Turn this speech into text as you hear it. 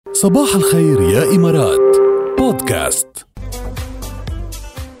صباح الخير يا إمارات بودكاست.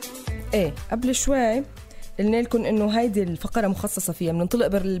 قبل شوي قلنا لكم انه هيدي الفقره مخصصه فيها بننطلق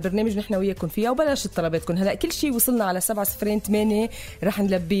بالبرنامج نحن وياكم فيها وبلاش طلباتكم. هلا كل شيء وصلنا على 708 رح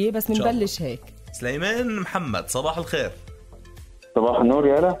نلبيه، بس بنبلش هيك. سليمان محمد، صباح الخير. صباح النور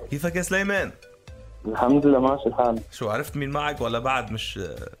يا هلا. كيفك يا سليمان؟ الحمد لله ماشي الحال. شو عرفت مين معك ولا بعد مش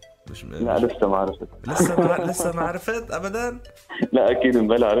لا لسه ما عرفت. لسه ما عرفت ابدا. لا اكيد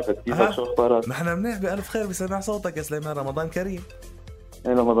مبلا عرفت. كيفك؟ شو اخبارك؟ نحن منيح بألف خير، بسمع صوتك يا سليمان. رمضان كريم.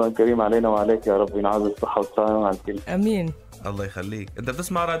 رمضان كريم علينا وعليك يا رب، ينعاد الصحة والسلامة على الكل. امين. الله يخليك. انت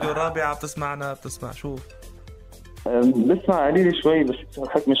بتسمع راديو الرابعة؟ بتسمعنا؟ بتسمع شو؟ بسمع قليل شوي بس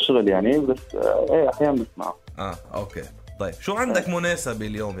بحكم الشغل يعني، بس احيانا بسمعه. اوكي طيب، شو عندك مناسبة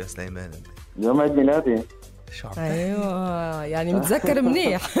اليوم يا سليمان؟ يوم عيد ميلادي. شو عم تحكي؟ ايوه يعني متذكر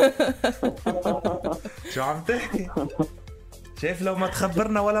منيح. شو عم تحكي؟ شايف لو ما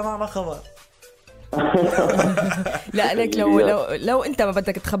تخبرنا ولا معنا خبر. لا لك لو انت ما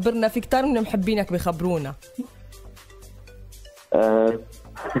بدك تخبرنا، في كتار من محبينك بيخبرونا.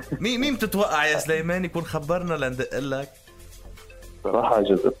 مين بتتوقع يا سليمان يكون خبرنا لندق لك؟ صراحة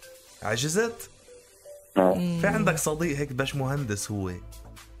عجزت؟ في عندك صديق هيك باش مهندس هو؟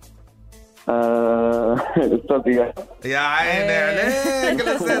 الأستاذ إياد. يا عيني عليك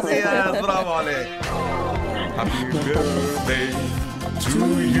الأستاذ إياد، برافو عليك. Happy birthday to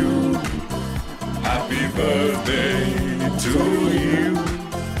you. Happy birthday to you.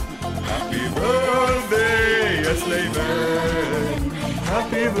 Happy birthday يا سليمان.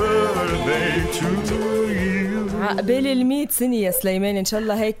 Happy birthday to you. عقبال 100 سنة يا سليمان، إن شاء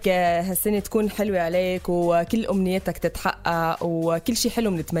الله هيك هالسنة تكون حلوة عليك وكل أمنياتك تتحقق وكل شيء حلو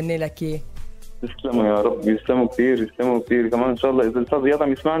بنتمنى لك إياه. يسلموا يا رب، يسلموا كثير كمان إن شاء الله. إذا الأستاذ إياد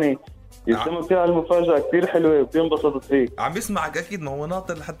عم يسمعني يسلموا كثير على المفاجأة، كثير حلوة وبينبسط فيك. عم يسمعك أكيد، ما هو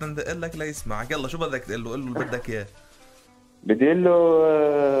ناطر لحتى ندق لك لا يسمعك. يلا شو بدك تقول له؟ قل له اللي بدك إياه. بدي أقول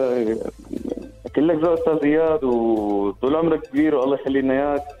له كلك ذوق أستاذ إياد، وطول عمرك كبير والله يخلي لنا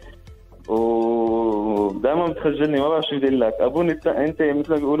إياك، ودائما بتخجلني ما بعرف شو بدي اقول لك. ابوني انت مثل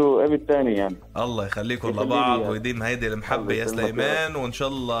ما بيقولوا ابي الثاني يعني. الله يخليكم لبعض ويديم هيدي المحبه يا سليمان، وان شاء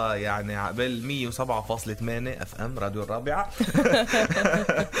الله يعني عقبال 107.8 اف ام راديو الرابعه.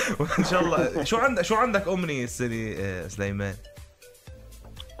 وان شاء الله. شو عندك امنيه السنه سليمان؟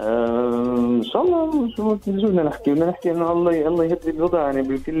 ان شاء الله شو بدنا نحكي انه الله يهدي الوضع يعني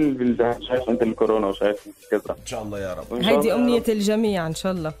بكل البلدان. شايف انت الكورونا وشايف كذا. ان شاء الله يا رب. هيدي امنيه الجميع ان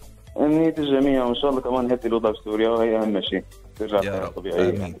شاء الله. أمنية الجميع، وإن شاء الله كمان هدي الوضع بسوريا، وهي أهم شيء ترجع يا رب. طبيعية.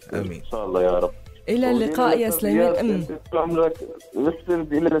 آمين. إن شاء الله يا رب. إلى اللقاء يا سليمان. طول عمرك بس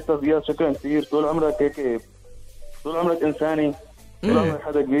بدي إلى الأستاذ إياد شكرا كثير. طول عمرك هيك، طول عمرك إنساني، طول عمرك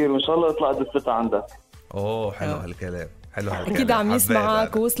حدا كبير، وإن شاء الله يطلع الثقة عندك. حلو هالكلام، حلو هالكلام. أكيد عم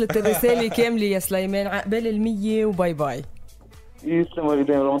يسمعك ووصلت الرسالة كاملة يا سليمان. عقبال 100 وباي باي. يسلموا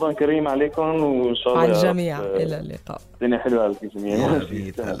ايدين. رمضان كريم عليكم وان شاء الله على الجميع. الى اللقاء. الدنيا حلوه على الجميع. يا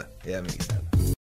ميت هلا.